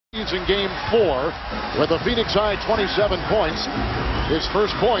He's in game 4 with the Phoenix High 27 points. His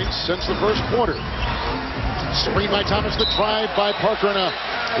first points since the first quarter. Screen by Thomas, the drive by Parker, and a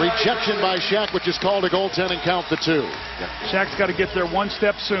rejection by Shaq, which is called a goaltend, and count the 2. Shaq's got to get there one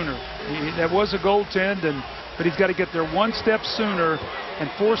step sooner. That was a goaltend, but he's got to get there one step sooner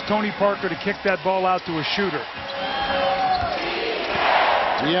and force Tony Parker to kick that ball out to a shooter.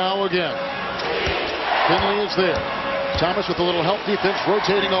 Diao again. Finley is there. Thomas with a little help defense,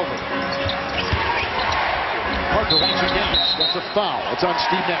 rotating over. Parker once again. That's a foul. It's on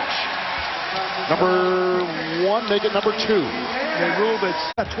Steve Nash. Number 1, make it number 2. They ruled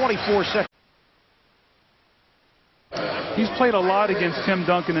it's 24 seconds. He's played a lot against Tim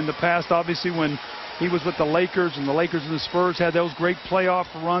Duncan in the past, obviously when he was with the Lakers, and the Lakers and the Spurs had those great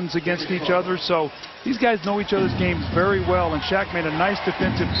playoff runs against each other. So these guys know each other's games very well, and Shaq made a nice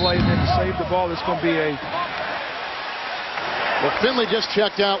defensive play, and then to save the ball, it's going to be a... Well, Finley just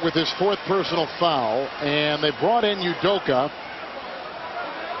checked out with his 4th personal foul, and they brought in Udoka.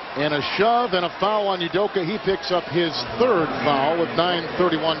 And a shove and a foul on Udoka. He picks up his 3rd foul with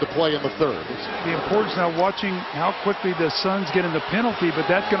 9:31 to play in the 3rd. The importance now watching how quickly the Suns get in the penalty, but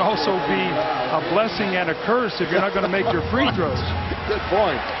that can also be a blessing and a curse if you're not going to make your free throws. Good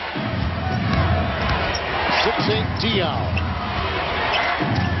point. 6'8" Diao.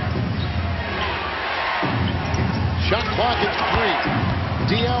 Shot clock at 3.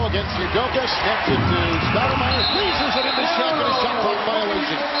 Diao against Udoka, snaps it to Stoudemire, freezes it into Shaq, and a shot clock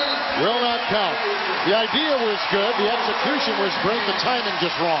violation. Will not count. The idea was good. The execution was great. The timing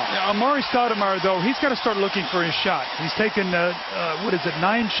just wrong. Yeah, Amari Stoudemire, though, he's got to start looking for his shot. He's taken, 9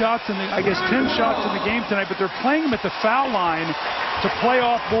 shots, I guess 10 shots in the game tonight, but they're playing him at the foul line to play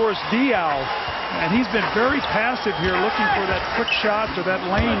off Boris Diaw. And he's been very passive here, looking for that quick shot or that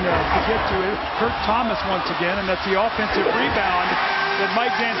lane to get to it. Kurt Thomas once again, and that's the offensive rebound that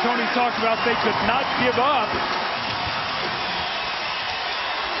Mike D'Antoni talked about. They could not give up.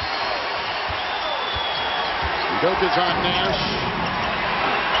 Udoka's on Nash.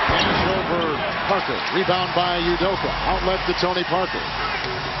 Nash over Parker. Rebound by Udoka. Outlet to Tony Parker.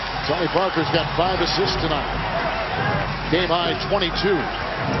 Tony Parker's got 5 assists tonight. Game high 22.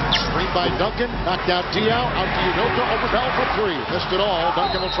 Screen by Duncan. Knocked out Diao. Out to Udoka. Over Bell for 3. Missed it all.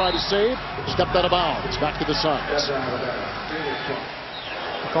 Duncan will try to save. Stepped out of bounds. Back to the Suns.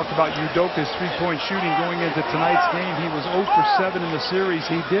 Talked about Udoka's 3-point shooting going into tonight's game. He was 0 for 7 in the series.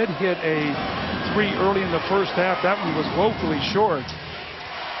 He did hit a 3 early in the first half. That one was woefully short.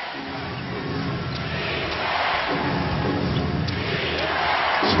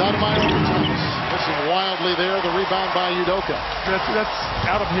 Stoudemire over Thomas. Missing wildly there. The rebound by Udoka. That's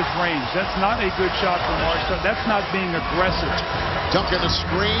out of his range. That's not a good shot from Marsh. That's not being aggressive. Duncan the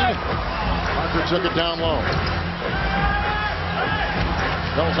screen. Parker took it down low.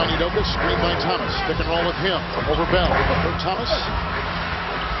 Bell's on Udoka, screen by Thomas. Pick and roll with him. Over Bell. For Thomas.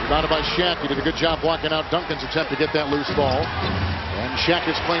 Rebounded by Shaq. He did a good job blocking out Duncan's attempt to get that loose ball. And Shaq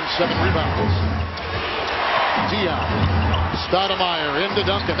has claimed 7 rebounds. Diao. Stoudemire into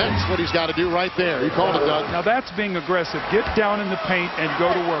Duncan. That's what he's got to do right there. You called it, Doug. Now that's being aggressive. Get down in the paint and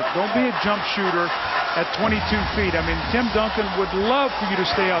go to work. Don't be a jump shooter at 22 feet. I mean, Tim Duncan would love for you to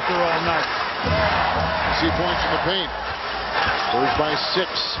stay out there all night. See points in the paint. Spurs by 6.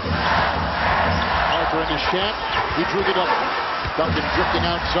 Parker into Shaq. He drew the double. Duncan drifting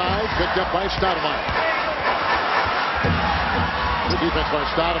outside. Picked up by Stoudemire. Good defense by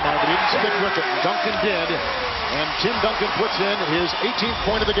Stoudemire, but he didn't stick with it. Duncan did. And Tim Duncan puts in his 18th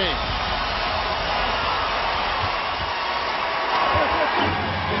point of the game.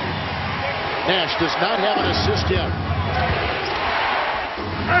 Nash does not have an assist yet.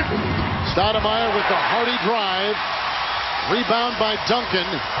 Stoudemire with the hearty drive. Rebound by Duncan.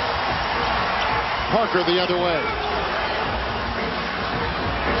 Parker the other way.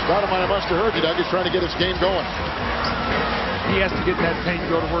 Stoudemire must have heard you, Doug. He's trying to get his game going. He has to get in that paint and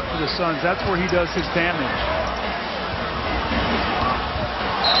go to work for the Suns. That's where he does his damage.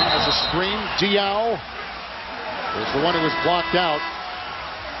 As a screen, Diao is the one who was blocked out.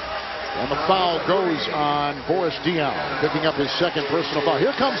 And the foul goes on Boris Diaw, picking up his 2nd personal foul.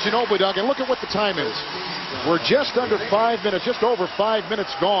 Here comes Ginobili, Doug, and look at what the time is. We're just under 5 minutes, just over 5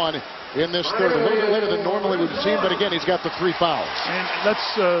 minutes gone in this 3rd. A little bit later than normally we've seen, but again, he's got the 3 fouls. And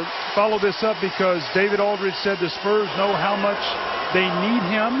let's follow this up because David Aldridge said the Spurs know how much they need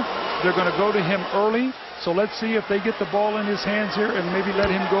him. They're going to go to him early. So let's see if they get the ball in his hands here and maybe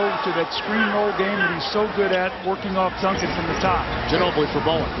let him go to that screen roll game that he's so good at, working off Duncan from the top. Ginobili for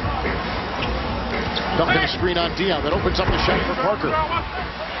Bowen. Duncan a screen on Diaw. That opens up the shot for Parker.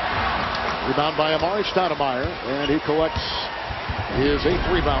 Rebound by Amari Stoudemire, and he collects his 8th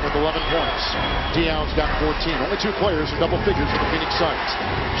rebound with 11 points. Diaw's got 14. Only 2 players in double figures for the Phoenix Suns.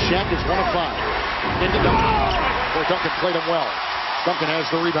 Shaq is 1 of 5. Into Duncan. Boy, Duncan played him well. Duncan has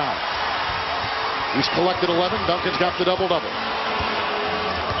the rebound. He's collected 11. Duncan's got the double-double.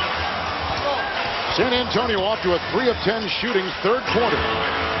 San Antonio off to a 3 of 10 shooting third quarter.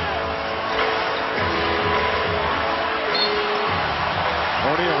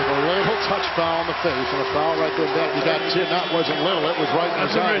 O'Neal with a little touch foul on the face, and a foul right there back. You got 10. That wasn't little. It was right in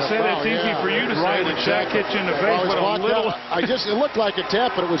his eye. I was going to say that's easy for you to say when Shaq hits you in the face. But a little. It looked like a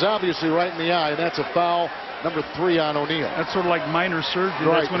tap, but it was obviously right in the eye, and that's a foul. Number 3 on O'Neal. That's sort of like minor surgery.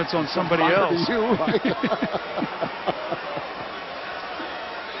 Right. That's when it's on somebody else. You, right?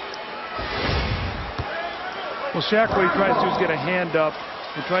 Well, Shaq, what he tries to do is get a hand up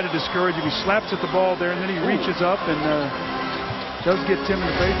and try to discourage him. He slaps at the ball there, and then he reaches up and does get Tim in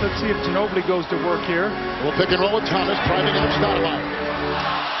the face. Let's see if Ginobili goes to work here. We'll pick and roll with Thomas, driving out Stoudemire.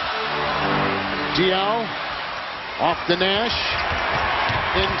 Diaw off the Nash.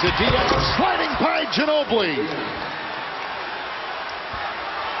 Into Diaw, sliding by Ginobili.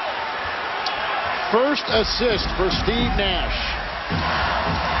 First assist for Steve Nash.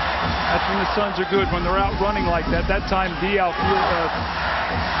 That's when the Suns are good, when they're out running like that. That time Diaw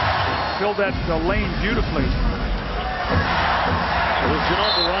filled that lane beautifully. There's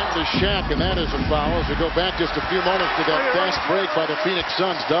Ginobili right into Shaq, and that is a foul. As we go back just a few moments to that fast break by the Phoenix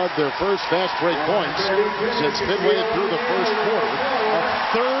Suns, Doug, their first fast break points since midway through the first quarter.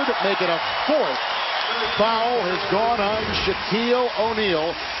 A third, make it a 4th. Foul has gone on Shaquille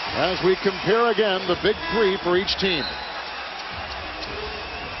O'Neal as we compare again the big 3 for each team.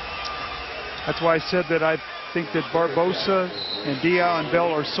 That's why I said that I think that Barbosa and Diaw and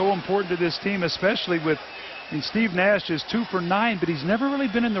Bell are so important to this team, especially with, Steve Nash is 2 for 9, but he's never really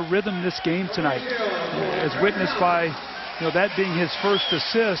been in the rhythm this game tonight, as witnessed by, that being his first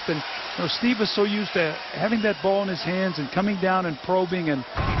assist. And Steve is so used to having that ball in his hands and coming down and probing, and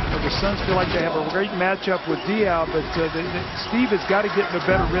the Suns feel like they have a great matchup with Diaw, but Steve has got to get in a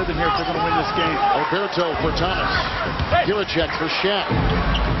better rhythm here if they're going to win this game. Alberto for Thomas. Giricek for Shaq.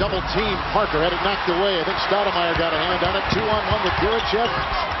 Double team. Parker had it knocked away. I think Stoudemire got a hand on it. 2-on-1 with Giricek.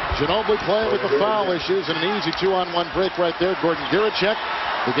 Ginobili playing with the foul issues, and an easy 2-on-1 break right there. Gordon Giricek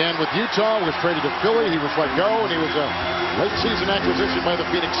began with Utah, was traded to Philly. He was let go, and he was a late season acquisition by the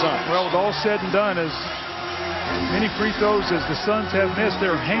Phoenix Suns. Well, with all said and done, as many free throws as the Suns have missed,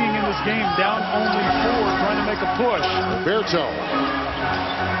 they're hanging in this game down only 4, trying to make a push. Alberto.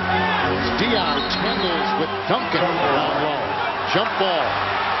 Diaw tangles with Duncan down low. Jump ball.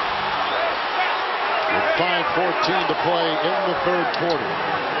 With 5:14 to play in the third quarter.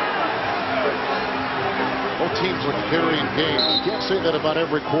 Both teams are carrying games. You can't say that about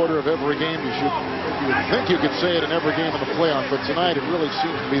every quarter of every game. You would think you could say it in every game in the playoff, but tonight it really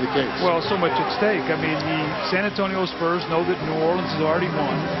seems to be the case. Well, so much at stake. I mean, the San Antonio Spurs know that New Orleans has already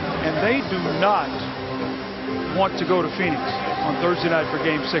won, and they do not want to go to Phoenix on Thursday night for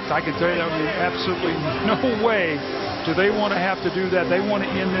Game 6. I can tell you, absolutely no way do they want to have to do that. They want to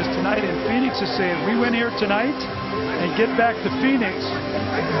end this tonight, and Phoenix is saying, we win here tonight and get back to Phoenix.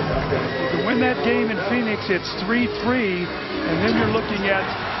 To win that game in Phoenix, it's 3-3, and then you're looking at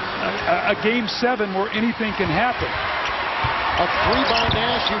a Game 7 where anything can happen. A 3 by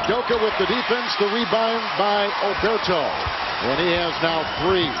Nash. Udoka with the defense. The rebound by Alberto. And he has now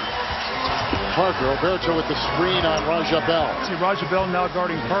 3. Parker. Alberto with the screen on Raja Bell. See, Raja Bell now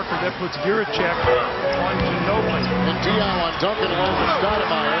guarding Parker. That puts Giricek on Ginobili. And Diaw on Duncan and over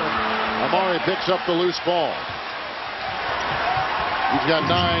Stoudemire. Amari picks up the loose ball. He's got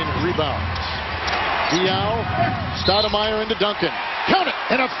 9 rebounds. Diaw, Stoudemire into Duncan. Count it!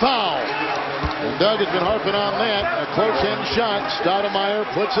 And a foul. And Doug has been harping on that. A close-in shot. Stoudemire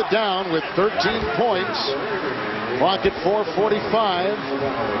puts it down with 13 points. Clock at 4:45.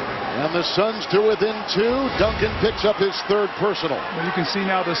 And the Suns to within 2. Duncan picks up his 3rd personal. Well, you can see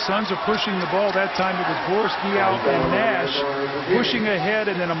now the Suns are pushing the ball. That time it was Boris Diaw and Nash pushing ahead,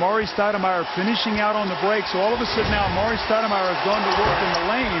 and then Amari Stoudemire finishing out on the break. So all of a sudden now Amari Stoudemire has gone to work in the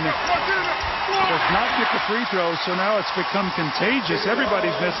lane. Does not get the free throws, so now it's become contagious.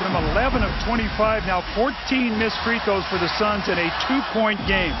 Everybody's missing them. 11 of 25, now 14 missed free throws for the Suns in a 2-point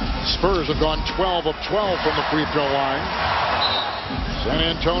game. Spurs have gone 12 of 12 from the free throw line. San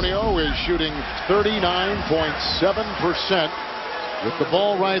Antonio is shooting 39.7%. With the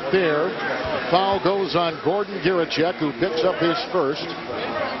ball right there, the foul goes on Gordon Giricek, who picks up his first.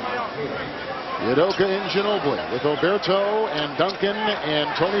 Udoka and Ginobili with Oberto and Duncan and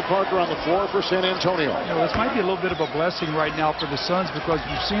Tony Parker on the floor for San Antonio. You know, this might be a little bit of a blessing right now for the Suns because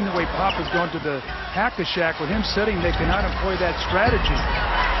you've seen the way Pop has gone to the hack-a-shack. With him sitting, they cannot employ that strategy.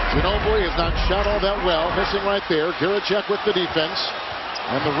 Ginobili has not shot all that well. Missing right there. Giricek with the defense.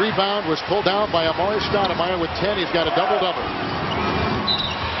 And the rebound was pulled down by Amari Stoudemire with 10. He's got a double-double.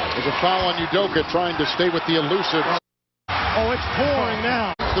 There's a foul on Udoka trying to stay with the elusive. Oh, it's pouring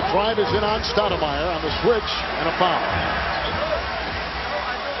now. The drive is in on Stoudemire on the switch and a foul.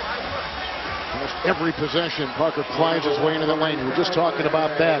 Almost every possession, Parker climbs his way into the lane. We were just talking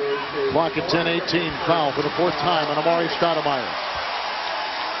about that. Clock at 10:18. Foul for the 4th time on Amari Stoudemire.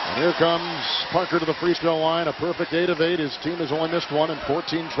 And here comes Parker to the free throw line. A perfect 8 of 8. His team has only missed 1 in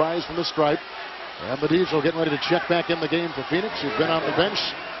 14 tries from the stripe. And the Diesel getting ready to check back in the game for Phoenix, who's been on the bench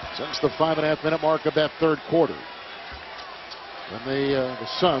since the 5.5-minute mark of that 3rd quarter. And the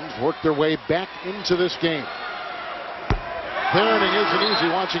Suns work their way back into this game. Parenting isn't easy.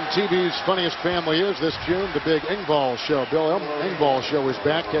 Watching TV's Funniest Family is this June. The big Engvall Show. Bill Engvall Show is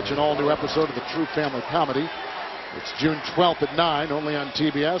back. Catch an all-new episode of the True Family Comedy. It's June 12th at 9, only on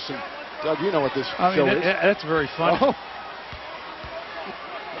TBS. And Doug, you know what this show is. That's very funny. Oh.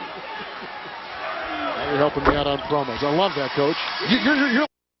 You're helping me out on promos. I love that, Coach. You're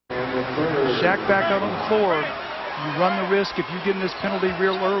Shaq back out on the floor. You run the risk if you get in this penalty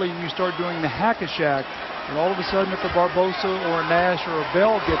real early and you start doing the hack-a-shack, and all of a sudden if a Barbosa or a Nash or a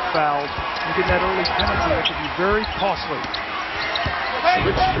Bell get fouled, you get that early penalty. That could be very costly.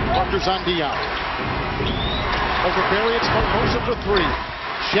 Switch. Parker's on Dion. Over Barry, it's Barbosa for 3.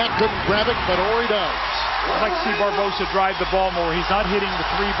 Shaq couldn't grab it, but Ori does. I'd like to see Barbosa drive the ball more. He's not hitting the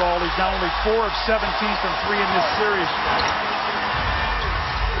 3 ball. He's now only 4 of 17 from 3 in this series.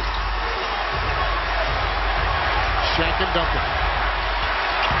 Shaq and Duncan.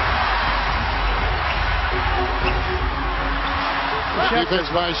 Defense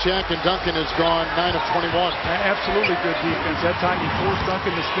by Shaq, and Duncan has gone 9 of 21. Absolutely good defense. That time he forced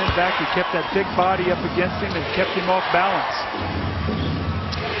Duncan to spin back. He kept that big body up against him and kept him off balance.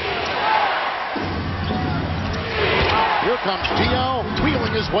 Here comes Diaw,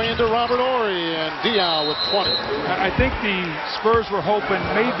 wheeling his way into Robert Horry, and Diaw with 20. I think the Spurs were hoping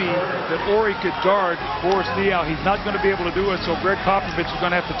maybe that Horry could guard Boris Diaw. He's not going to be able to do it, so Greg Popovich is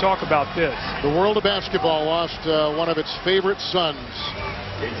going to have to talk about this. The world of basketball lost one of its favorite sons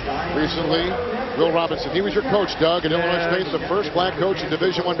recently, Will Robinson. He was your coach, Doug, at Illinois State, the first black coach in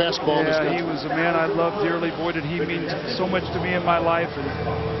Division I basketball in this country. He was a man I loved dearly. Boy, did he mean so much to me in my life and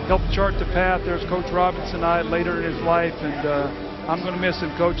helped chart the path. There's Coach Robinson later in his life, and I'm going to miss him,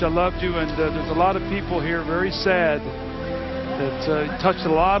 Coach. I loved you, and there's a lot of people here very sad that touched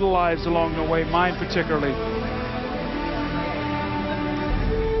a lot of lives along the way, mine particularly.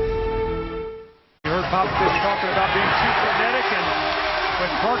 You heard Popovich talking about being too frenetic, and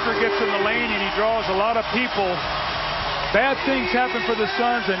when Parker gets in the lane and he draws a lot of people, bad things happen for the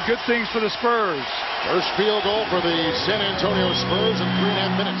Suns and good things for the Spurs. First field goal for the San Antonio Spurs in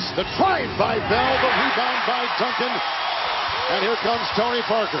 3.5 minutes. The drive by Bell, the rebound by Duncan. And here comes Tony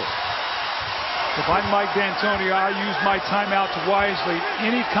Parker. If I'm Mike D'Antoni, I use my timeouts wisely.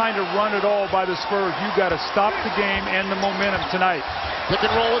 Any kind of run at all by the Spurs, you've got to stop the game and the momentum tonight. Pick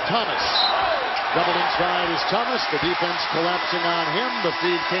and roll with Thomas. Double inside is Thomas. The defense collapsing on him. The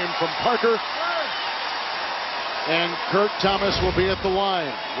feed came from Parker. And Kurt Thomas will be at the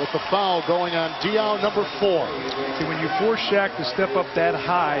line with the foul going on Diaw, number 4. See, when you force Shaq to step up that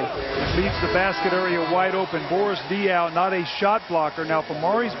high, it leaves the basket area wide open. Boris Diaw, not a shot blocker. Now, if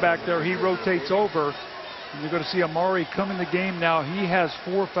Amari's back there, he rotates over. And you're going to see Amari come in the game now. He has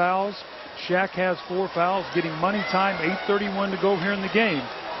 4 fouls. Shaq has 4 fouls, getting money time, 8:31 to go here in the game.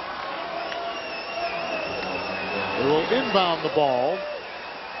 They will inbound the ball,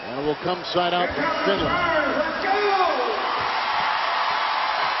 and it will come side out from Finley.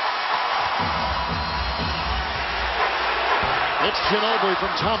 It's Ginobili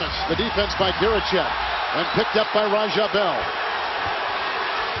from Thomas. The defense by Giricek, and picked up by Raja Bell.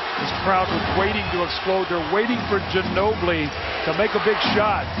 This crowd was waiting to explode. They're waiting for Ginobili to make a big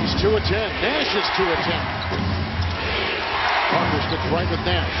shot. He's 2 of 10. Nash is 2 of 10. Parker sticks right with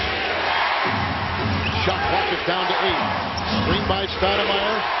Nash. Shot clock is down to 8. Screen by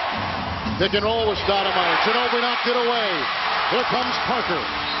Stoudemire. Pick and roll with Stoudemire. Ginobili knocked it away. Here comes Parker.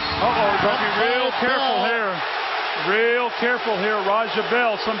 Got to be real careful here. Real careful here. Raja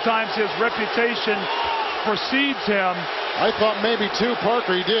Bell, sometimes his reputation precedes him. I thought maybe 2.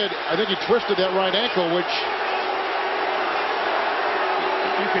 Parker, he did. I think he twisted that right ankle, which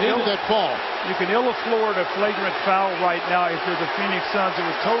you could needed that fall. You can ill afford a flagrant foul right now if you're the Phoenix Suns. It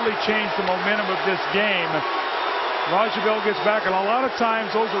would totally change the momentum of this game. Rajabel gets back, and a lot of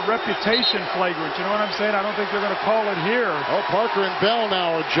times those are reputation flagrant. You know what I'm saying? I don't think they're going to call it here. Oh, Parker and Bell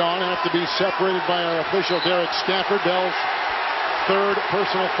now are, John, have to be separated by our official, Derek Stafford. Bell's third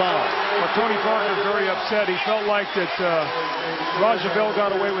personal foul. Well, Tony Parker is very upset. He felt like that Rajabel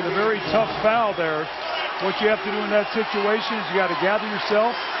got away with a very tough foul there. What you have to do in that situation is you got to gather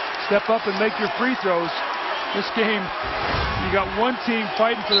yourself, step up and make your free throws. This game, you got one team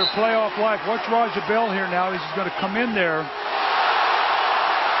fighting for their playoff life. Watch Rajabel here now. He's going to come in there and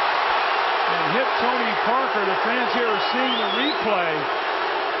hit Tony Parker. The fans here are seeing the replay.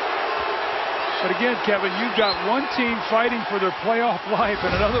 But again, Kevin, you've got one team fighting for their playoff life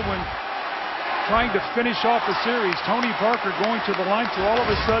and another one trying to finish off the series. Tony Parker going to the line, so all of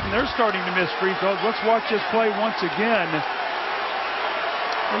a sudden they're starting to miss free throws. Let's watch this play once again.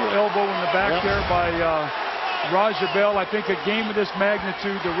 A little elbow in the back there by Rajabel. I think a game of this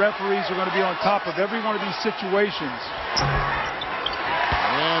magnitude, the referees are going to be on top of every one of these situations.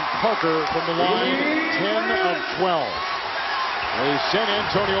 And Parker from the line, 10 of 12. They sent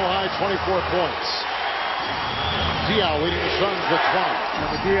Antonio High 24 points. Diaw leading the Suns with 20. And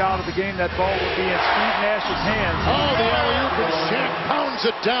with Diaw out of the game, that ball will be in Steve Nash's hands. Oh, the alley-oop, and Shaq pounds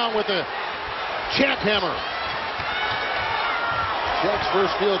it down with a jackhammer. Shaq's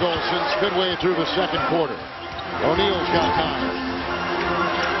first field goal since midway through the second quarter. O'Neal's got time.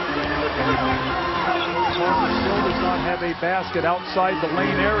 Parker still does not have a basket outside the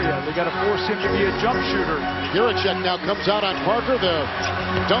lane area. They got to force him to be a jump shooter. Guricek now comes out on Parker. The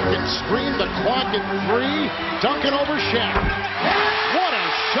Duncan screen, the clock at 3. Duncan over Shaq. What a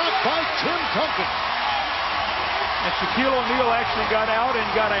shot by Tim Duncan. And Shaquille O'Neal actually got out and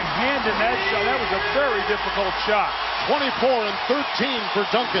got a hand in that shot. That was a very difficult shot. 24 and 13 for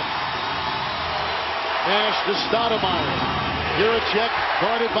Duncan. Nash to Stoudemire. Guricek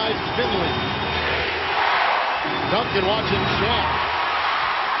guarded by Finley. Duncan watching Shaq.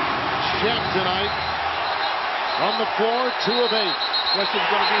 Shaq tonight on the floor, 2 of 8. Question's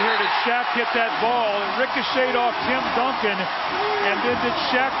going to be here. Did Shaq hit that ball? It ricocheted off Tim Duncan. And then did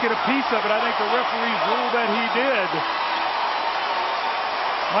Shaq get a piece of it? I think the referees ruled that he did.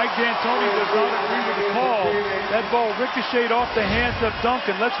 Mike D'Antoni does not agree with the call. That ball ricocheted off the hands of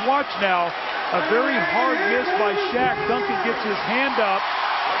Duncan. Let's watch now. A very hard miss by Shaq. Duncan gets his hand up.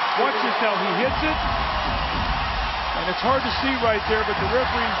 Watch this now. He hits it. And it's hard to see right there, but the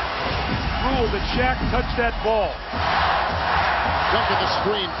referee ruled that Shaq touched that ball. Duncan the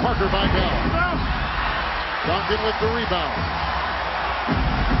screen. Parker by Bell. Duncan with the rebound.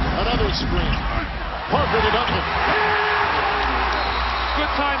 Another screen. Parker to Duncan.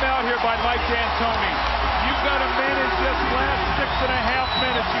 Good timeout here by Mike D'Antoni. You've got to manage this last 6.5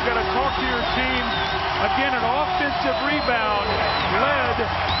 minutes. You've got to talk to your team. Again, an offensive rebound led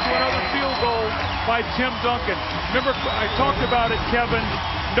to another field goal by Tim Duncan. Remember, I talked about it, Kevin.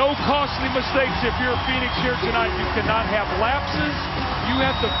 No costly mistakes if you're Phoenix here tonight. You cannot have lapses. You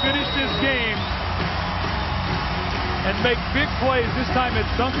have to finish this game and make big plays. This time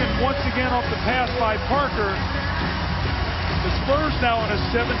it's Duncan once again off the pass by Parker. The Spurs now on a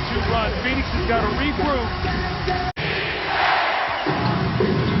 7-2 run. Phoenix has got to regroup.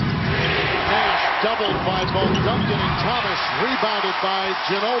 Nash doubled by both Duncan and Thomas. Rebounded by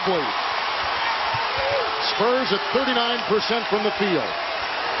Ginobili. Spurs at 39% from the field.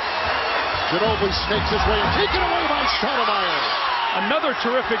 Ginobili snakes his way and taken away by Stoudemire. Another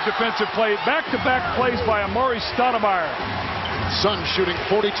terrific defensive play. Back-to-back plays by Amari Stoudemire. Suns shooting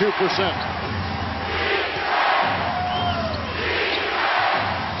 42%.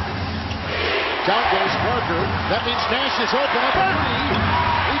 Down goes Parker. That means Nash is open up a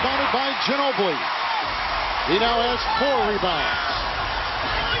 3. Rebounded by Ginobili. He now has 4 rebounds.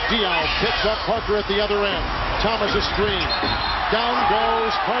 Diaw picks up Parker at the other end. Thomas a screen. Down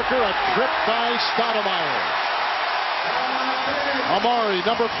goes Parker. A trip by Stoudemire. Amari,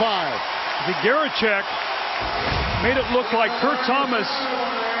 number 5. The Guricek made it look like Kurt Thomas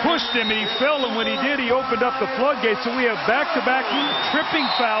pushed him and he fell, and when he did, he opened up the floodgates. So we have back-to-back tripping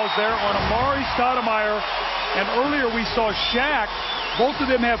fouls there on Amari Stoudemire. And earlier we saw Shaq. Both of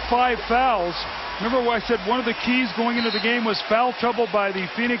them have 5 fouls. Remember what I said, one of the keys going into the game was foul trouble by the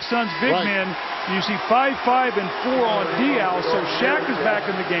Phoenix Suns big men. You see 5, 5, and 4 on Diaw. So Shaq is back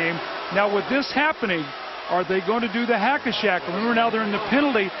in the game. Now with this happening, are they going to do the hack-a-Shaq? Remember now they're in the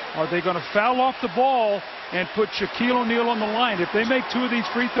penalty. Are they going to foul off the ball and put Shaquille O'Neal on the line? If they make 2 of these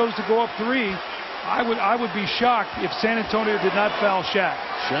free throws to go up 3, I would be shocked if San Antonio did not foul Shaq.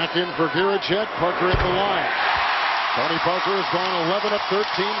 Shaq in for Guricek. Parker at the line. Tony Parker has gone 11 of 13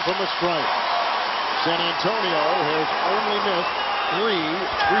 from the stripe. San Antonio has only missed 3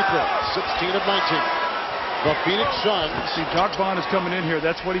 free throws, 16 of 19. The Phoenix Suns. See, Jacques Vaughn is coming in here.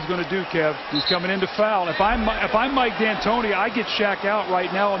 That's what he's going to do, Kev. He's coming in to foul. If I'm Mike D'Antoni, I get Shaq out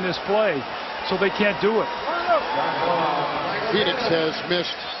right now on this play, so they can't do it. Phoenix has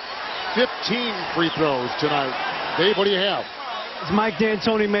missed 15 free throws tonight. Dave, what do you have? Mike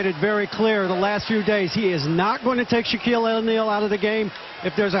D'Antoni made it very clear the last few days he is not going to take Shaquille O'Neal out of the game.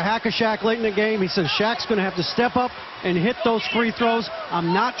 If there's a hack of Shaq late in the game, he says Shaq's going to have to step up and hit those free throws.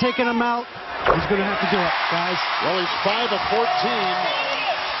 I'm not taking him out. He's going to have to do it, guys. Well, he's 5 of 14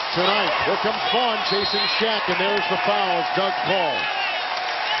 tonight. Here comes Vaughn chasing Shaq, and there's the foul as Doug called.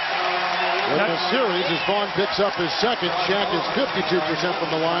 In the series, as Vaughn picks up his second, Shaq is 52% from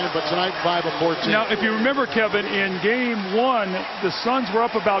the line, but tonight 5 of 14. Now, if you remember, Kevin, in game 1, the Suns were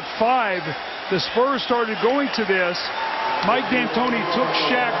up about 5. The Spurs started going to this. Mike D'Antoni took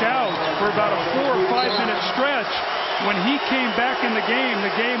Shaq out for about a 4 or 5 minute stretch. When he came back in the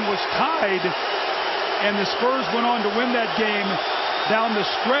game was tied, and the Spurs went on to win that game down the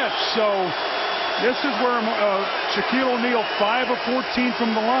stretch. So this is where Shaquille O'Neal 5 of 14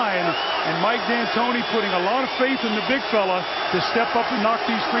 from the line, and Mike D'Antoni putting a lot of faith in the big fella to step up and knock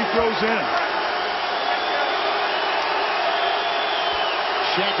these free throws in.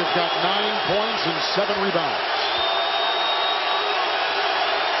 Shaq has got 9 points and 7 rebounds.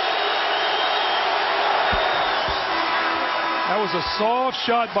 That was a soft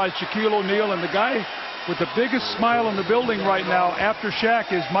shot by Shaquille O'Neal, and the guy with the biggest smile in the building right now after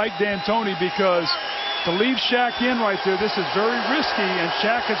Shaq is Mike D'Antoni, because to leave Shaq in right there, this is very risky, and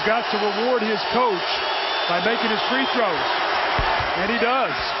Shaq has got to reward his coach by making his free throws, and he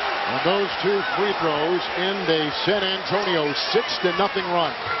does. And those 2 free throws end a San Antonio 6-0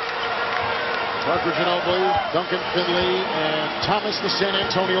 run. Parker Ginobili, Duncan Finley, and Thomas the San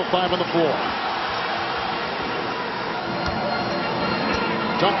Antonio 5 on the floor.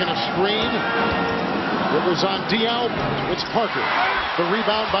 Duncan a screen. It was on Diaw. It's Parker. The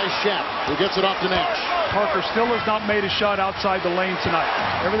rebound by Shaq, who gets it off to Nash. Parker still has not made a shot outside the lane tonight.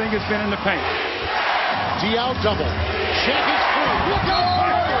 Everything has been in the paint. Diaw double. Shaq is free. Look out!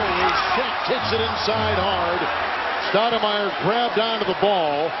 Shaq takes it inside hard. Stoudemire grabbed onto the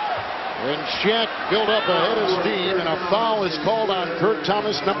ball, and Shaq built up ahead of steam, and a foul is called on Kurt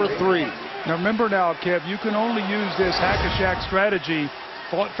Thomas, number 3. Now remember now, Kev, you can only use this hack-a-Shaq strategy,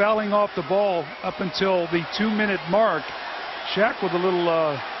 fouling off the ball up until the 2-minute mark. Shaq with a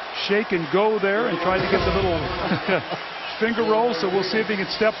little shake and go there and tried to get the little finger roll, so we'll see if he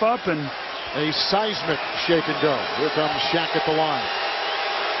can step up. And a seismic shake and go. Here comes Shaq at the line.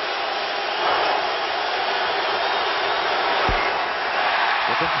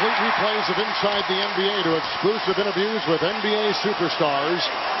 The complete replays of Inside the NBA to exclusive interviews with NBA superstars,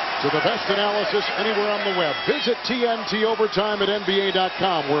 to the best analysis anywhere on the web. Visit TNT Overtime at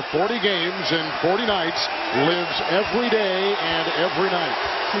NBA.com, where 40 games and 40 nights lives every day and every night.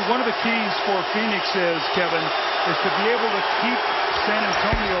 See, one of the keys for Phoenix is, Kevin, is to be able to keep San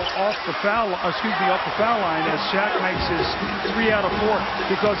Antonio off the foul line as Shaq makes his 3 out of 4.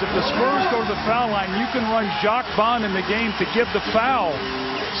 Because if the Spurs go to the foul line, you can run Jacques Vaughn in the game to give the foul.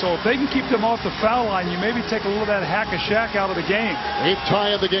 So if they can keep them off the foul line, you maybe take a little of that hack-a-Shaq out of the game. 8th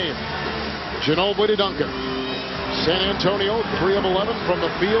tie of the game. Ginobili to Duncan. San Antonio 3 of 11 from the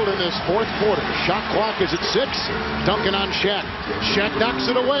field in this 4th quarter. Shot clock is at 6. Duncan on Shaq. Shaq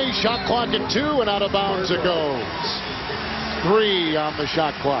knocks it away. Shot clock at 2, and out of bounds it goes. 3 on the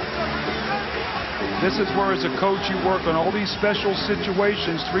shot clock. This is where, as a coach, you work on all these special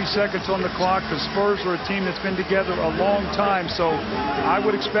situations. 3 seconds on the clock. The Spurs are a team that's been together a long time, so I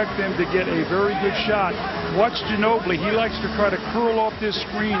would expect them to get a very good shot. Watch Ginobili. He likes to try to curl off this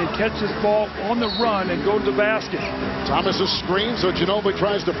screen and catch his ball on the run and go to the basket. Thomas' screen, so Ginobili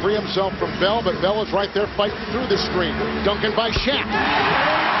tries to free himself from Bell, but Bell is right there fighting through the screen. Duncan by Shaq.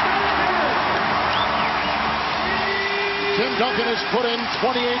 Tim Duncan has put in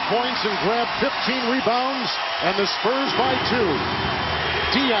 28 points and grabbed 15 rebounds, and the Spurs by 2.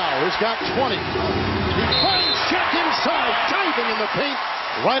 Diaw has got 20. He finds Shaq inside, diving in the paint,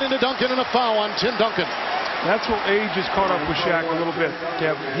 right into Duncan, and a foul on Tim Duncan. That's where age has caught up with Shaq a little bit,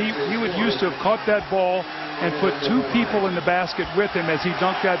 Kev. He would used to have caught that ball and put 2 people in the basket with him as he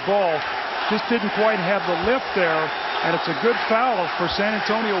dunked that ball. Just didn't quite have the lift there. And it's a good foul for San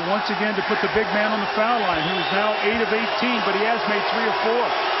Antonio once again to put the big man on the foul line. He was now 8 of 18, but he has made 3 of 4.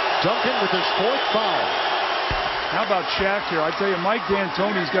 Duncan with his 4th foul. How about Shaq here? I tell you, Mike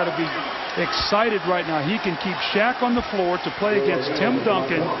D'Antoni's got to be excited right now. He can keep Shaq on the floor to play against Tim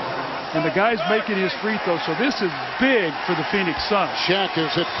Duncan. And the guy's making his free throw, so this is big for the Phoenix Suns. Shaq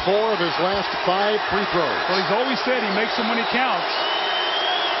is at 4 of his last 5 free throws. Well, he's always said he makes them when he counts.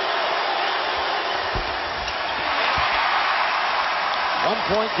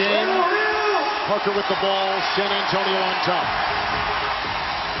 One-point game. Parker with the ball. San Antonio on top.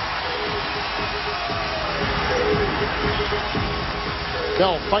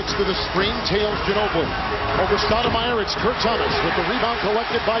 Bell fights to the screen, tails Ginobili. Over Stoudemire, it's Kurt Thomas with the rebound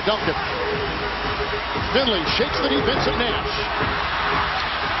collected by Duncan. Finley shakes the defense of Nash.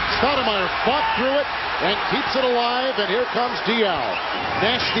 Stoudemire fought through it and keeps it alive, and here comes Diaw.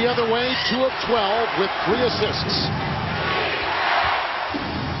 Nash the other way, 2 of 12 with 3 assists.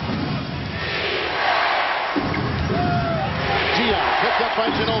 Diaw picked up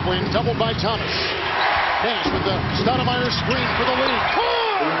by Ginobili and doubled by Thomas. Nash with the Stoudemire screen for the lead.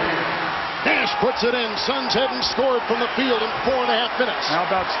 Nash puts it in. Suns hadn't scored from the field in 4.5 minutes. How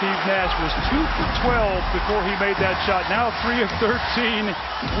about Steve Nash? Was 2 for 12 before he made that shot. Now 3 of 13.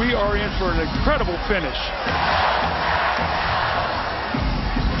 We are in for an incredible finish.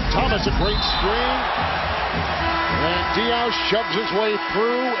 Thomas a great screen. And Diaw shoves his way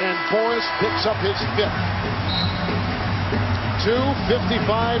through, and Boris picks up his 5th.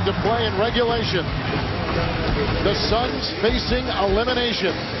 2:55 to play in regulation. The Suns facing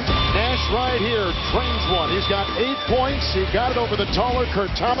elimination. Nash right here trains one. He's got 8 points. He got it over the taller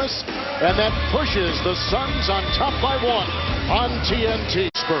Kurt Thomas, and that pushes the Suns on top by 1 on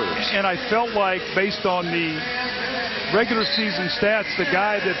TNT. Spurs. And I felt like, based on the regular season stats, the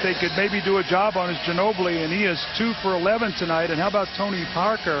guy that they could maybe do a job on is Ginobili, and he is 2 for 11 tonight. And how about Tony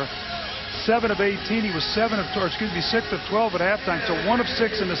Parker? 7 of 18. He was 6 of 12 at halftime. So 1 of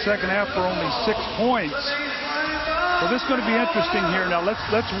 6 in the second half for only 6 points. So this is going to be interesting here. Now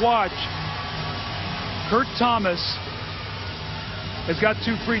let's watch. Kurt Thomas has got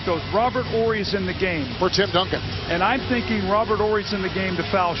 2 free throws. Robert Horry's in the game For Tim Duncan. And I'm thinking Robert Horry's in the game to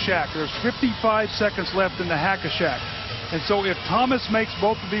foul Shaq. There's 55 seconds left in the Hack-a-Shack. And so if Thomas makes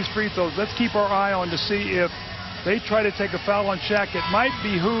both of these free throws, let's keep our eye on to see if they try to take a foul on Shaq. It might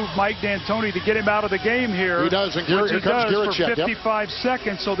behoove Mike D'Antoni to get him out of the game here. He does, and here comes for Girichek, 55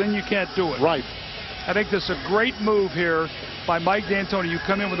 seconds, so then you can't do it. Right. I think this is a great move here by Mike D'Antoni. You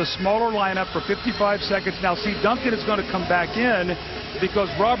come in with a smaller lineup for 55 seconds. Now, see, Duncan is going to come back in because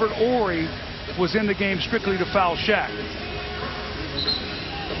Robert Horry was in the game strictly to foul Shaq.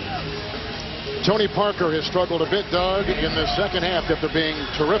 Tony Parker has struggled a bit, Doug, in the second half after being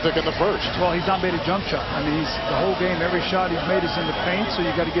terrific in the first. Well, he's not made a jump shot. I mean, the whole game, every shot he's made is in the paint, so you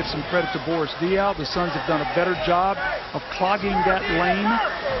got to give some credit to Boris Diaw. The Suns have done a better job of clogging that lane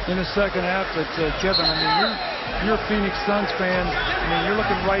in the second half. But, Kevin, I mean, you're a Phoenix Suns fan. I mean, you're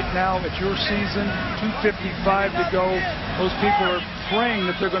looking right now at your season, 2:55 to go. Those people are praying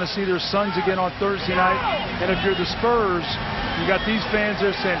that they're going to see their Suns again on Thursday night. And if you're the Spurs, you got these fans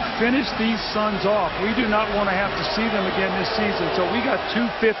there saying, finish these Suns off. We do not want to have to see them again this season. So we got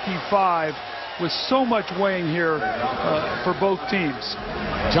 2:55 with so much weighing here for both teams.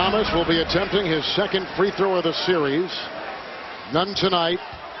 Thomas will be attempting his 2nd free throw of the series. None tonight.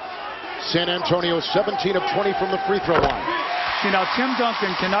 San Antonio 17 of 20 from the free throw line. See, now Tim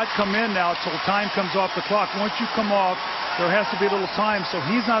Duncan cannot come in now until time comes off the clock. Once you come off, there has to be a little time, so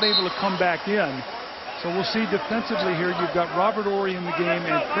he's not able to come back in. So we'll see defensively here. You've got Robert Horry in the game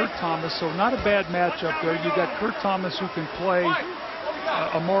and Kurt Thomas, so not a bad matchup there. You've got Kurt Thomas who can play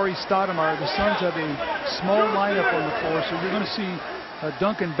Amari Stoudemire. The Suns have a small lineup on the floor, so you're going to see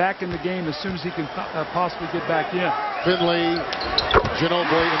Duncan back in the game as soon as he can possibly get back in. Finley,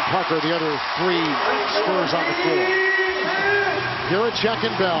 Ginobili, and Parker, the other 3 Spurs on the floor. Girichek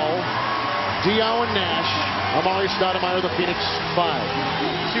and Bell, Diaw and Nash, Amari Stoudemire, the Phoenix 5.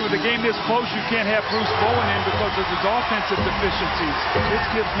 See, with the game this close, you can't have Bruce Bowen in because of his offensive deficiencies. This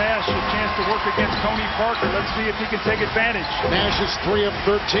gives Nash a chance to work against Tony Parker. Let's see if he can take advantage. Nash is 3 of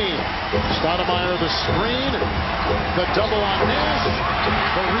 13. Stoudemire the screen. The double on Nash.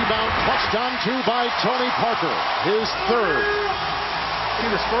 The rebound clutched onto by Tony Parker. His 3rd. See,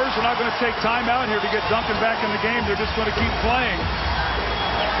 the Spurs are not going to take time out here to get Duncan back in the game. They're just going to keep playing.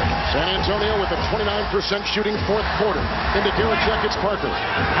 San Antonio with a 29% shooting 4th quarter. Into Girichek, it's Parker.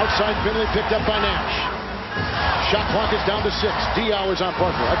 Outside Finley picked up by Nash. Shot clock is down to 6. Diaw is on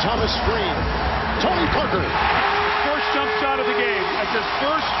Parker. A Thomas screen. Tony Parker. First jump shot of the game. That's his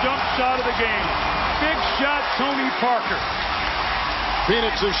first jump shot of the game. Big shot, Tony Parker.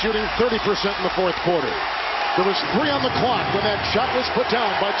 Phoenix is shooting 30% in the 4th quarter. There was 3 on the clock when that shot was put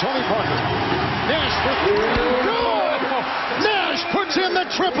down by Tony Parker. Nash for 3. Nash puts in the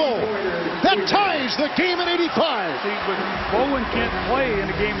triple. That ties the game at 85. See, but Bowen can't play in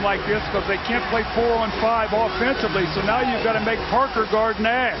a game like this because they can't play 4-on-5 offensively. So now you've got to make Parker guard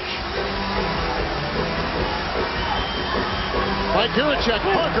Nash. By Guricek,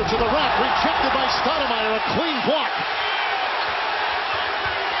 Parker to the rack, rejected by Stoudemire, a clean block.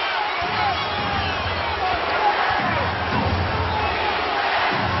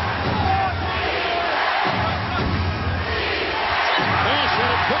 Nash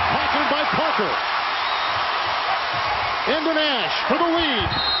had it pickpocketed by Parker. Into Nash for the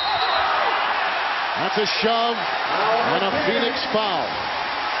lead. That's a shove and a Phoenix foul.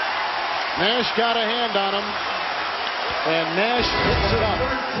 Nash got a hand on him. And Nash picks it up.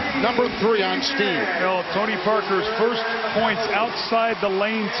 Number 3 on Steve. Well, Tony Parker's first points outside the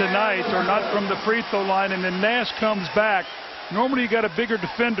lane tonight are not from the free throw line, and then Nash comes back. Normally you got a bigger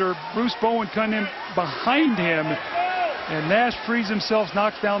defender. Bruce Bowen coming in behind him, and Nash frees himself,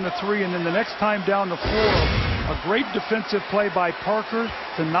 knocks down the 3, and then the next time down the floor, a great defensive play by Parker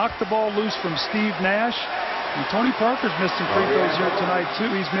to knock the ball loose from Steve Nash. And Tony Parker's missed some free throws here tonight,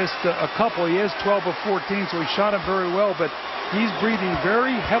 too. He's missed a couple. He has 12 of 14, so he shot him very well, but he's breathing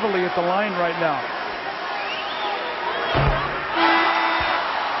very heavily at the line right now.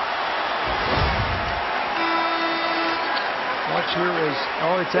 Watch here is,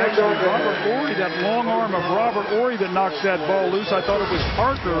 it's actually Robert Horry, that long arm of Robert Horry that knocks that ball loose. I thought it was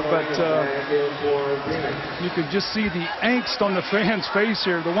Parker, but you could just see the angst on the fans' face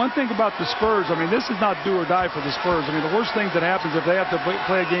here. The one thing about the Spurs, I mean, this is not do or die for the Spurs. I mean, the worst thing that happens if they have to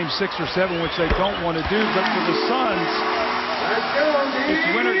play a game 6 or 7, which they don't want to do, but for the Suns, it's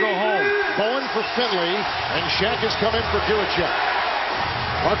win or go home. Bowen for Finley, and Shaq is coming for Guricek.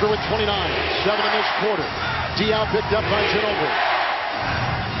 Parker with 29, 7 in this quarter. Diaw picked up by Ginobili.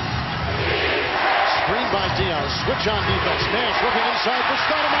 Screen by Diaw. Switch on defense. Nash looking inside for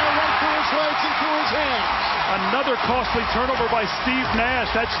Stoudemire, right through his legs and through his hands. Another costly turnover by Steve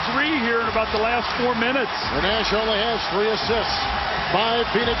Nash. That's 3 here in about the last 4 minutes. And Nash only has 3 assists. 5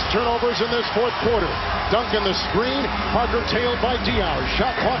 Phoenix turnovers in this fourth quarter. Duncan the screen. Parker tailed by Diaw.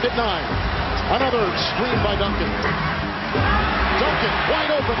 Shot clock at 9. Another screen by Duncan. Duncan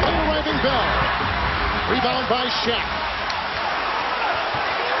wide open. Arriving Bell. Rebound by Shaq.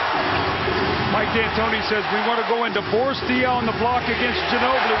 Mike D'Antoni says we want to go into Boris Diaw on the block against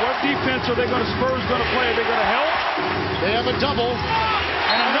Ginobili. What defense are they going to Spurs going to play? Are they going to help? They have a double.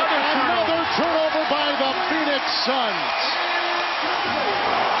 And another turnover by the Phoenix Suns.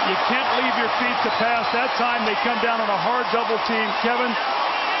 You can't leave your feet to pass. That time they come down on a hard double team. Kevin,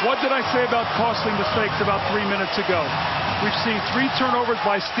 what did I say about costly mistakes about 3 minutes ago? We've seen 3 turnovers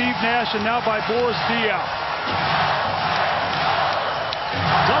by Steve Nash and now by Boris Diaw.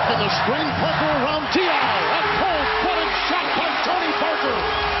 Duncan the screen, Parker around Diaw. A cold-blooded shot by Tony Parker.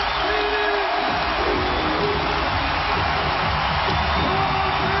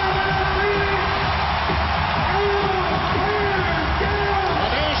 A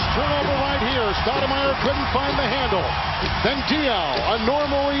Nash turnover right here. Stoudemire couldn't find the handle. Then Diaw, a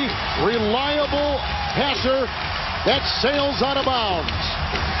normally reliable passer, that sails out of bounds.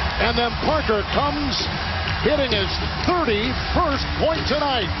 And then Parker comes hitting his 31st point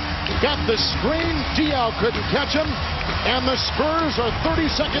tonight. Got the screen. Diaw couldn't catch him. And the Spurs are 30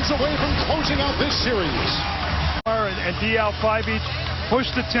 seconds away from closing out this series. And Diaw 5 each. Push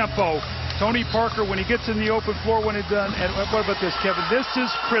the tempo. Tony Parker, when he gets in the open floor, when it's done. And what about this, Kevin? This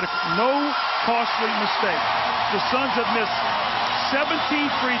is critical. No costly mistake. The Suns have missed 17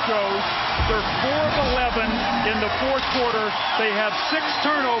 free throws. They're 4 of 11 in the fourth quarter. They have 6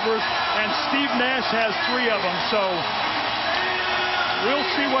 turnovers, and Steve Nash has 3 of them. So we'll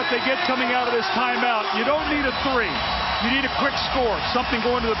see what they get coming out of this timeout. You don't need a 3. You need a quick score. Something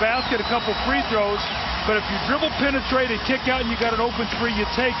going to the basket, a couple free throws. But if you dribble, penetrate, and kick out, and you got an open 3, you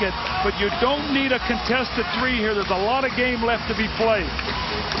take it. But you don't need a contested 3 here. There's a lot of game left to be played.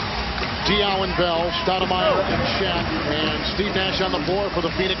 Diaw and Bell, Stoudemire and Shaq, and Steve Nash on the floor for the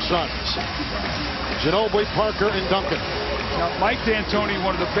Phoenix Suns. Ginobili, Parker, and Duncan. Now, Mike D'Antoni,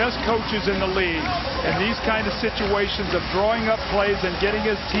 one of the best coaches in the league, and these kind of situations of drawing up plays and getting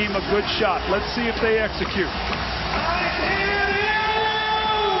his team a good shot. Let's see if they execute.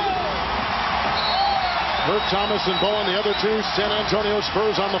 Herb Thomas and Bowen, the other 2 San Antonio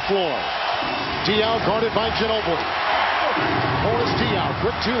Spurs on the floor. Diaw guarded by Ginobili. Boris Diaw,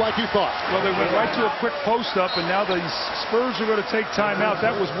 quick 2 like you thought. Well, they went right to a quick post-up, and now the Spurs are going to take timeout.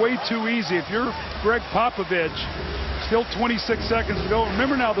 That was way too easy. If you're Greg Popovich, still 26 seconds to go.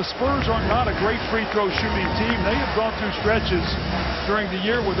 Remember now, the Spurs are not a great free throw shooting team. They have gone through stretches during the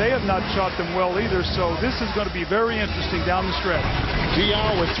year where they have not shot them well either. So this is going to be very interesting down the stretch.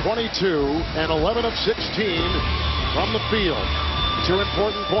 Diaw with 22 and 11 of 16 from the field. 2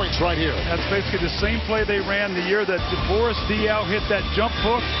 important points right here. That's basically the same play they ran the year that Boris Diaw hit that jump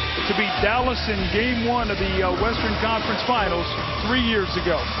hook to beat Dallas in Game 1 of the Western Conference Finals 3 years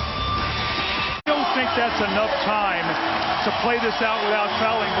ago. I don't think that's enough time to play this out without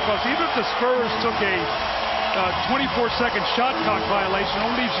fouling, because even if the Spurs took a 24-second shot clock violation, it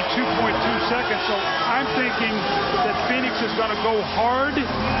only leaves you 2.2 seconds. So I'm thinking that Phoenix is going to go hard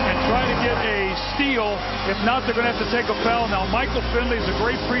and try to get a steal. If not, they're going to have to take a foul. Now, Michael Finley is a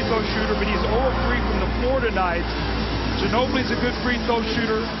great free throw shooter, but he's 0-3 from the floor tonight. Ginobili's a good free throw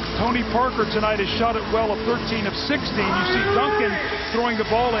shooter. Tony Parker tonight has shot it well of 13 of 16. You see Duncan throwing the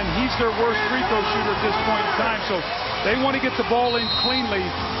ball in. He's their worst free throw shooter at this point in time. So they want to get the ball in cleanly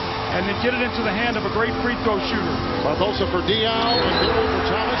and then get it into the hand of a great free throw shooter. Barbosa for Diaw and Miller for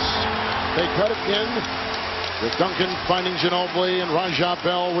Thomas. They cut it in with Duncan finding Ginobili, and Raja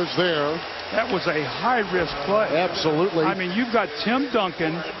Bell was there. That was a high-risk play. Absolutely. I mean, you've got Tim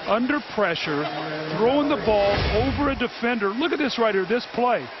Duncan under pressure, throwing the ball over a defender. Look at this right here, this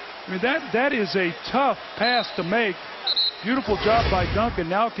play. I mean, that is a tough pass to make. Beautiful job by Duncan.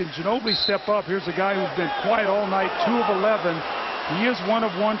 Now can Ginobili step up? Here's a guy who's been quiet all night, 2 of 11. He is 1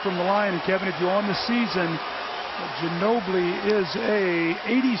 of 1 from the line. And Kevin, if you're on the season, Ginobili is a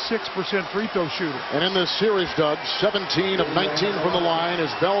 86% free throw shooter. And in this series, Doug, 17 of 19 from the line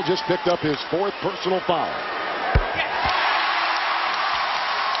as Bell just picked up his 4th personal foul.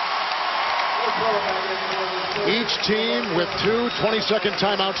 Each team with 2 20-second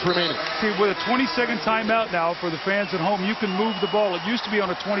timeouts remaining. See, with a 20-second timeout now for the fans at home, you can move the ball. It used to be on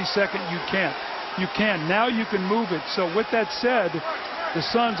a 20-second, you can't. You can. Now you can move it. So with that said, the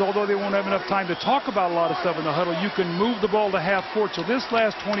Suns, although they won't have enough time to talk about a lot of stuff in the huddle, you can move the ball to half court. So this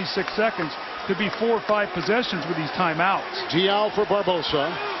last 26 seconds could be 4 or 5 possessions with these timeouts. Diaw for Barbosa.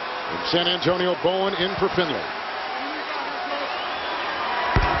 And San Antonio Bowen in for Finley.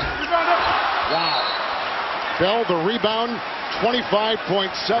 Wow. Bell the rebound,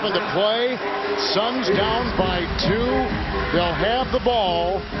 25.7 to play. Suns down by 2. They'll have the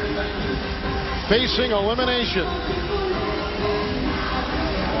ball, facing elimination.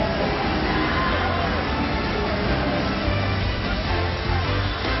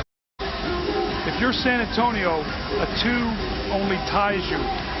 If you're San Antonio, a 2 only ties you.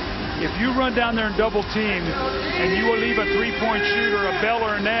 If you run down there and double team and you will leave a 3-point shooter, a Bell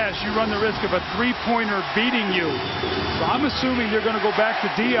or a Nash, you run the risk of a 3-pointer beating you. So I'm assuming they're going to go back to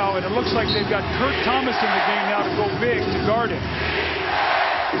Diaw, and it looks like they've got Kurt Thomas in the game now to go big to guard him.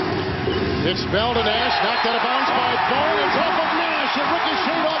 It's Bell to Nash, knocked out of bounds by Bowen. It's off of Nash, a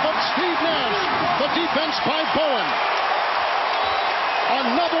ricocheted off of Steve Nash. The defense by Bowen.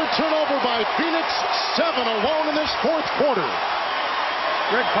 Another turnover by Phoenix, 7 alone in this 4th quarter.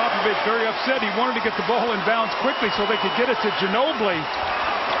 Greg Popovich very upset. He wanted to get the ball in bounds quickly so they could get it to Ginobili.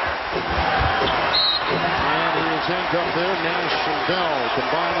 And he is handcuffed there. Nash and Bell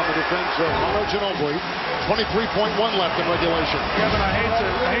combined on the defense of Manu Ginobili. 23.1 left in regulation. Kevin, I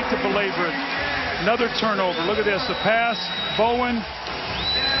hate to belabor it. Another turnover. Look at this. The pass. Bowen.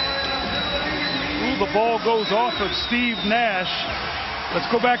 Ooh, the ball goes off of Steve Nash. Let's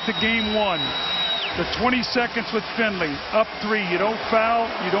go back to game 1. The 20 seconds with Finley. Up 3. You don't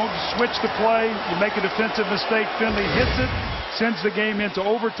foul. You don't switch the play. You make a defensive mistake. Finley hits it. Sends the game into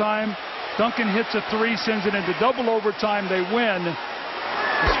overtime. Duncan hits a 3. Sends it into double overtime. They win.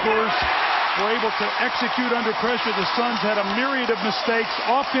 The Spurs were able to execute under pressure. The Suns had a myriad of mistakes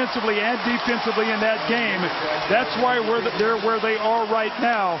offensively and defensively in that game. That's why they're where they are right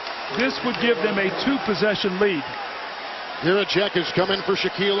now. This would give them a 2-possession lead. Jiricek has come in for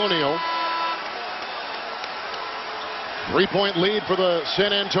Shaquille O'Neal. 3-point lead for the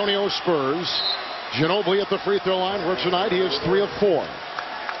San Antonio Spurs. Ginobili at the free throw line works tonight. He is 3 of 4.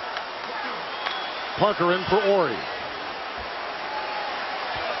 Parker in for Ori.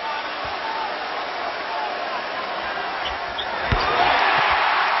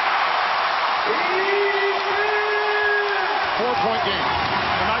 Four-point game.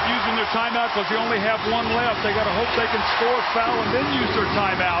 They're not using their timeout because they only have 1 left. They got to hope they can score, foul, and then use their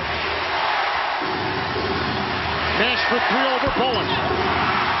timeout. Nash for 3 over Bowen.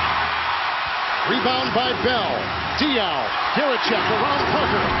 Rebound by Bell. Diaw. Jiricek around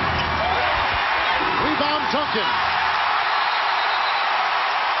Parker. Rebound Duncan.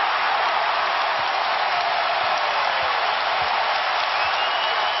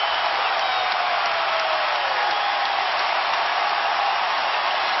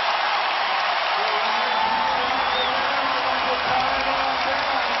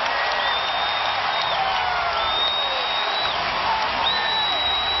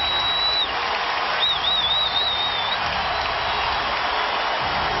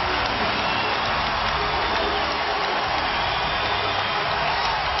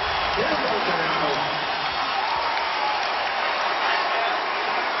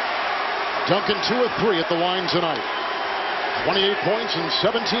 Duncan 2 of 3 at the line tonight. 28 points and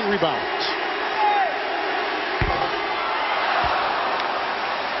 17 rebounds.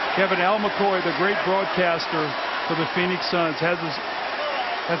 Kevin, Al McCoy, the great broadcaster for the Phoenix Suns, has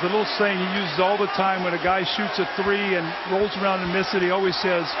a little saying he uses all the time when a guy shoots a 3 and rolls around and misses it. He always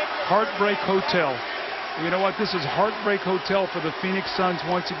says, "Heartbreak Hotel." You know what? This is Heartbreak Hotel for the Phoenix Suns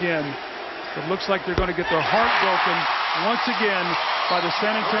once again. It looks like they're going to get their heart broken once again by the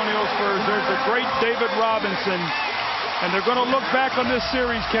San Antonio Spurs. There's the great David Robinson. And they're going to look back on this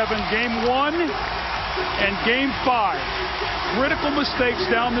series, Kevin. Game 1 and Game 5. Critical mistakes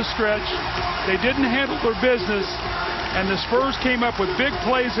down the stretch. They didn't handle their business. And the Spurs came up with big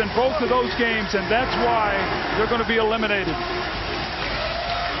plays in both of those games. And that's why they're going to be eliminated.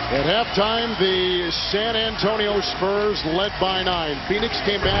 At halftime, the San Antonio Spurs led by 9. Phoenix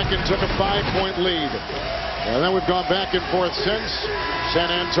came back and took a 5-point lead. And then we've gone back and forth since.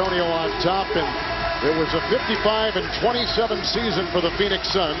 San Antonio on top, and it was a 55-27 season for the Phoenix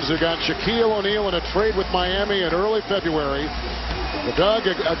Suns, who got Shaquille O'Neal in a trade with Miami in early February. But Doug,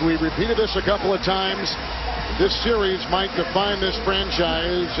 we repeated this a couple of times. This series might define this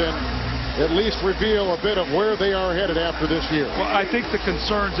franchise and at least reveal a bit of where they are headed after this year. Well, I think the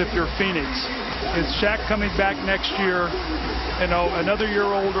concerns, if you're Phoenix, is Shaq coming back next year, you know, another year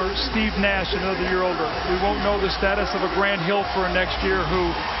older, Steve Nash another year older. We won't know the status of a Grant Hill for next year,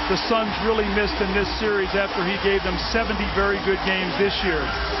 who the Suns really missed in this series after he gave them 70 very good games this year.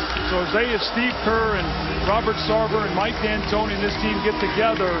 So as Steve Kerr and Robert Sarver and Mike D'Antoni and this team get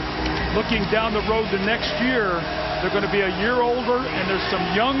together, looking down the road to next year, they're going to be a year older, and there's some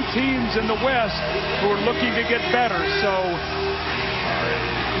young teams in the West who are looking to get better. So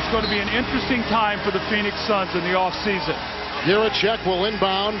it's going to be an interesting time for the Phoenix Suns in the offseason. Jiricek will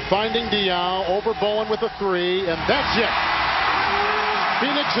inbound, finding Diaw, over Bowen with a 3, and that's it.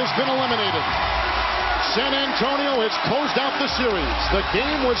 Phoenix has been eliminated. San Antonio has closed out the series. The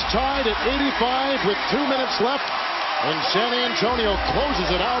game was tied at 85 with 2 minutes left, and San Antonio closes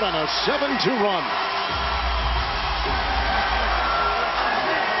it out on a 7-2 run.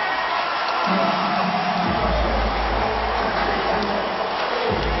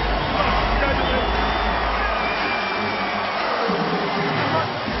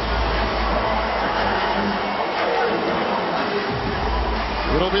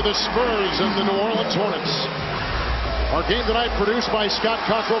 It'll be the Spurs and the New Orleans Hornets. Our game tonight produced by Scott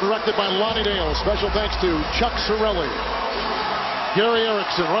Cockrell, directed by Lonnie Dale. Special thanks to Chuck Sorelli, Gary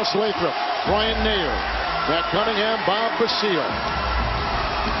Erickson, Russ Lathrop, Brian Nair, Matt Cunningham, Bob Basile.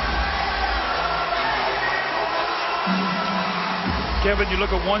 Kevin, you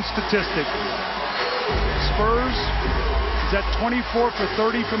look at one statistic. Spurs is at 24 for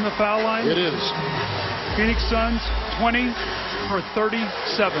 30 from the foul line. It is. Phoenix Suns 20 for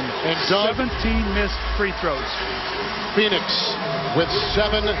 37. And Doug, 17 missed free throws. Phoenix with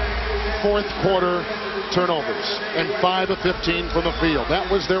 7 fourth-quarter turnovers and 5 of 15 from the field.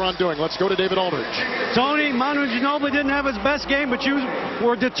 That was their undoing. Let's go to David Aldridge. Tony, Manu Ginobili didn't have his best game, but you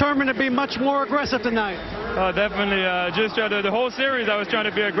were determined to be much more aggressive tonight. Definitely. Just the whole series, I was trying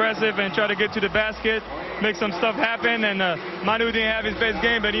to be aggressive and try to get to the basket, make some stuff happen. And Manu didn't have his best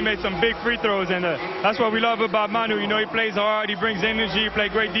game, but he made some big free throws. And that's what we love about Manu. You know, he plays hard, he brings energy, he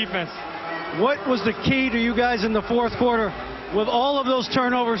plays great defense. What was the key to you guys in the fourth quarter with all of those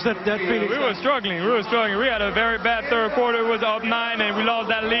turnovers that Phoenix We were struggling. We had a very bad third quarter. It was up 9, and we lost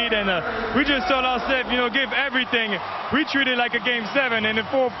that lead. And we just told ourselves, you know, give everything. We treated it like a game 7. In the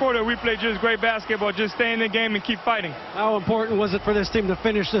fourth quarter, we played just great basketball, just stay in the game and keep fighting. How important was it for this team to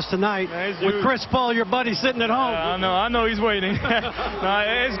finish this tonight with Chris Paul, your buddy, sitting at home? I know he's waiting. No,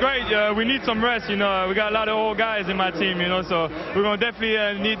 it's great. We need some rest. You know, we got a lot of old guys in my team. You know, so we're gonna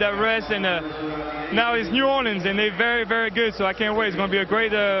definitely need that rest. And now it's New Orleans, and they're very, very good. So I can't wait. It's going to be a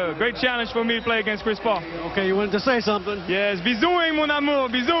great challenge for me to play against Chris Paul. Okay, you wanted to say something? Yes, bisouing, mon amour,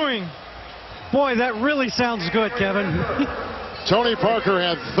 bisouing. Boy, that really sounds good, Kevin. Tony Parker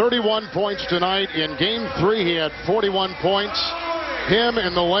had 31 points tonight. In Game 3, he had 41 points. Him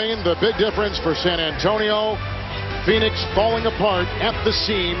in the lane, the big difference for San Antonio. Phoenix falling apart at the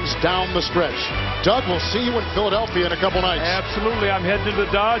seams down the stretch. Doug, we'll see you in Philadelphia in a couple nights. Absolutely. I'm heading to the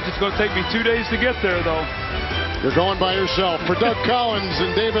Dodge. It's going to take me 2 days to get there, though. You're going by yourself. For Doug Collins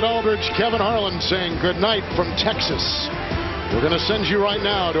and David Aldridge, Kevin Harlan saying good night from Texas. We're going to send you right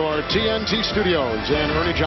now to our TNT studios and Ernie Johnson.